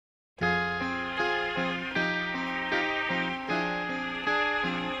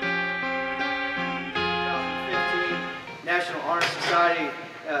Society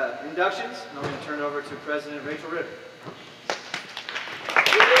inductions, and I'm going to turn it over to President Rachel Ritter.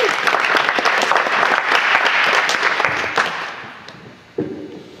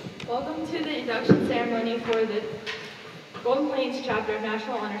 Welcome to the induction ceremony for the Golden Plains chapter of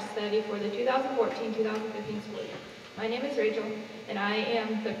National Honor Society for the 2014-2015 school year. My name is Rachel, and I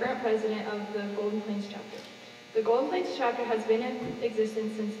am the current president of the Golden Plains chapter. The Golden Plains chapter has been in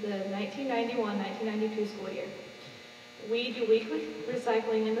existence since the 1991-1992 school year. We do weekly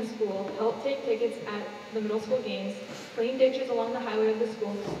recycling in the school, help take tickets at the middle school games, clean ditches along the highway of the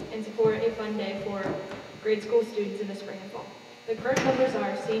school, and support a fun day for grade school students in the spring and fall. The current members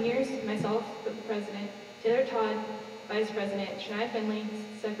are seniors, myself, the president, Taylor Todd, vice president, Shania Finley,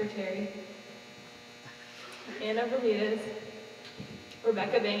 secretary, Anna Bermudez,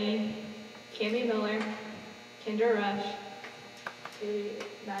 Rebecca Bangy, Cami Miller, Kendra Rush,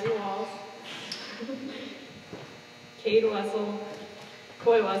 Maddie Walls, Cade Wessel,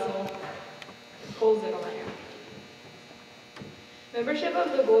 Coy Wessel, Cole Zittelmeyer. Membership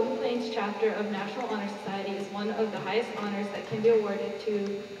of the Golden Plains chapter of National Honor Society is one of the highest honors that can be awarded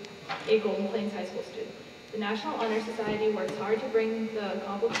to a Golden Plains high school student. The National Honor Society works hard to bring the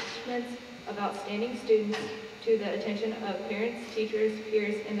accomplishments of outstanding students to the attention of parents, teachers,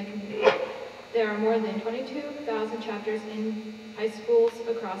 peers, and the community. There are more than 22,000 chapters in high schools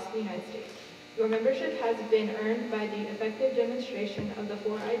across the United States. Your membership has been earned by the effective demonstration of the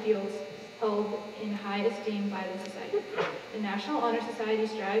 4 ideals held in high esteem by the Society. The National Honor Society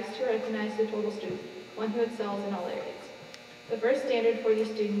strives to recognize the total student, one who excels in all areas. The first standard for these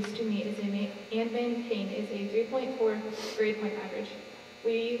students to meet and maintain is a 3.4 grade point average.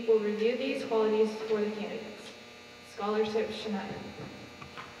 We will review these qualities for the candidates. Scholarship Shania.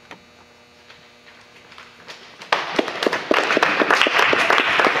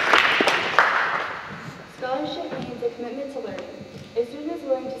 Scholarship means a commitment to learning. A student is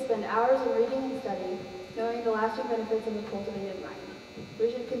willing to spend hours in reading and studying, knowing the lasting benefits of a cultivated mind. We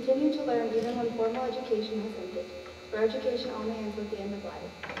should continue to learn even when formal education has ended, for education only ends with the end of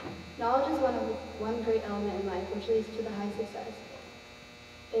life. Knowledge is one great element in life which leads to the high success.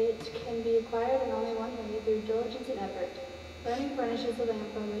 It can be acquired in only one way, through diligence and effort. Learning furnishes the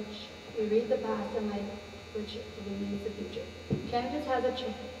lamp by which we read the past and light which illuminates the future. Candidates have the charge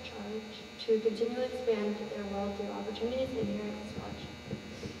to continually expand their world through opportunities inherent in scholarship.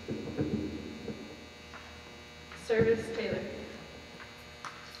 Service Taylor.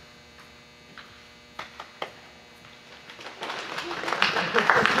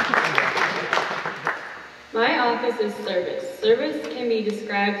 My office is service. Service can be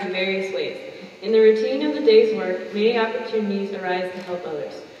described in various ways. In the routine of the day's work, many opportunities arise to help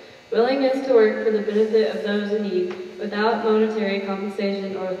others. Willingness to work for the benefit of those in need, without monetary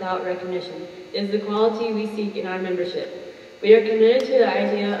compensation or without recognition, is the quality we seek in our membership. We are committed to the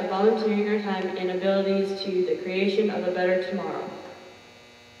idea of volunteering our time and abilities to the creation of a better tomorrow.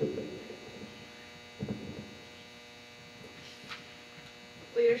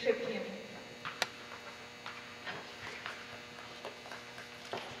 Leadership Camping.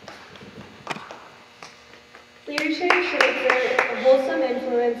 Leadership should exert a wholesome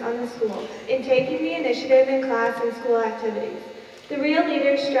influence on the school in taking the initiative in class and school activities. The real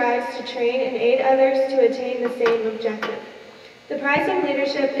leader strives to train and aid others to attain the same objective. The price of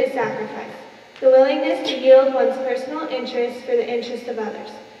leadership is sacrifice, the willingness to yield one's personal interests for the interest of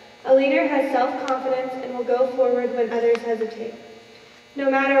others. A leader has self-confidence and will go forward when others hesitate. No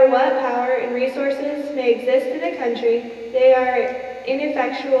matter what power and resources may exist in a country, they are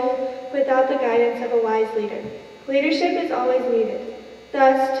ineffectual without the guidance of a wise leader. Leadership is always needed.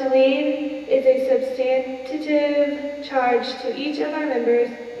 Thus, to lead is a substantive charge to each of our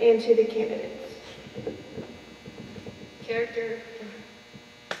members and to the candidates. Character.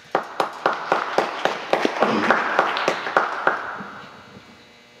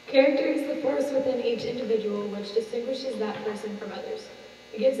 Character is the force within each individual which distinguishes that person from others.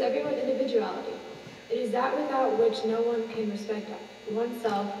 It gives everyone individuality. It is that without which no one can respect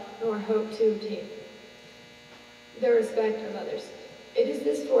oneself nor hope to obtain the respect of others. It is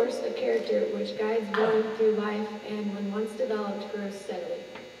this force of character which guides one through life and, when once developed, grows steadily.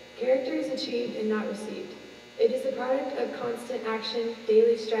 Character is achieved and not received. It is the product of constant action,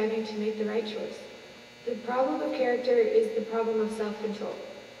 daily striving to make the right choice. The problem of character is the problem of self-control.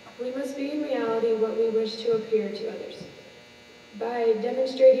 We must be in reality what we wish to appear to others. By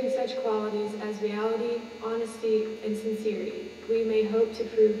demonstrating such qualities as reality, honesty, and sincerity, we may hope to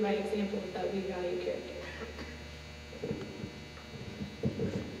prove by example that we value character.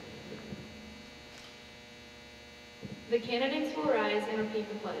 The candidates will rise and repeat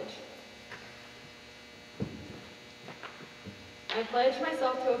the pledge. I pledge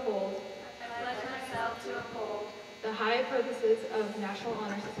myself to uphold the high purposes of National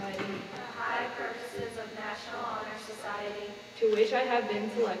Honor Society, to which I have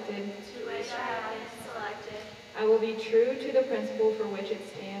been selected. I will be true to the principle for which it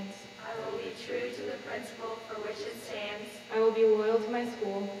stands. I will be loyal to my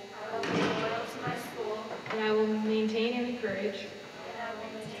school. And I will maintain and encourage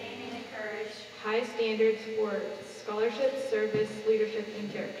high standards for scholarship, service, leadership,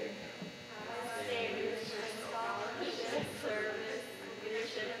 and character.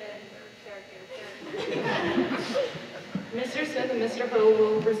 Mr. Smith and Mr. Ho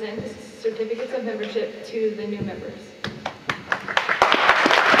will present certificates of membership to the new members.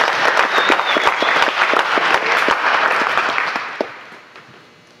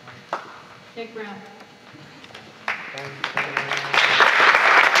 Nick Brown.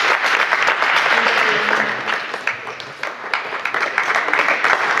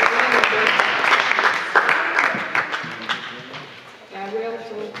 Gabrielle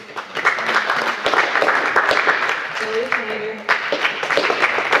Schultz. Zoe Snyder.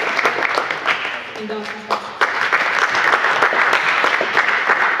 And Dawson.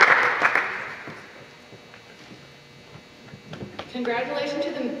 Congratulations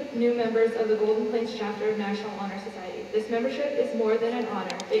to the new members of the Golden Plains chapter of National Honor Society. This membership is more than an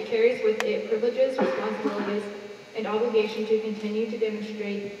honor. It carries with it privileges, responsibilities, and obligation to continue to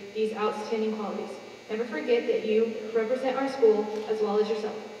demonstrate these outstanding qualities. Never forget that you represent our school as well as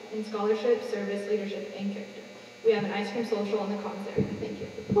yourself in scholarship, service, leadership, and character. We have an ice cream social in the commons area. Thank you.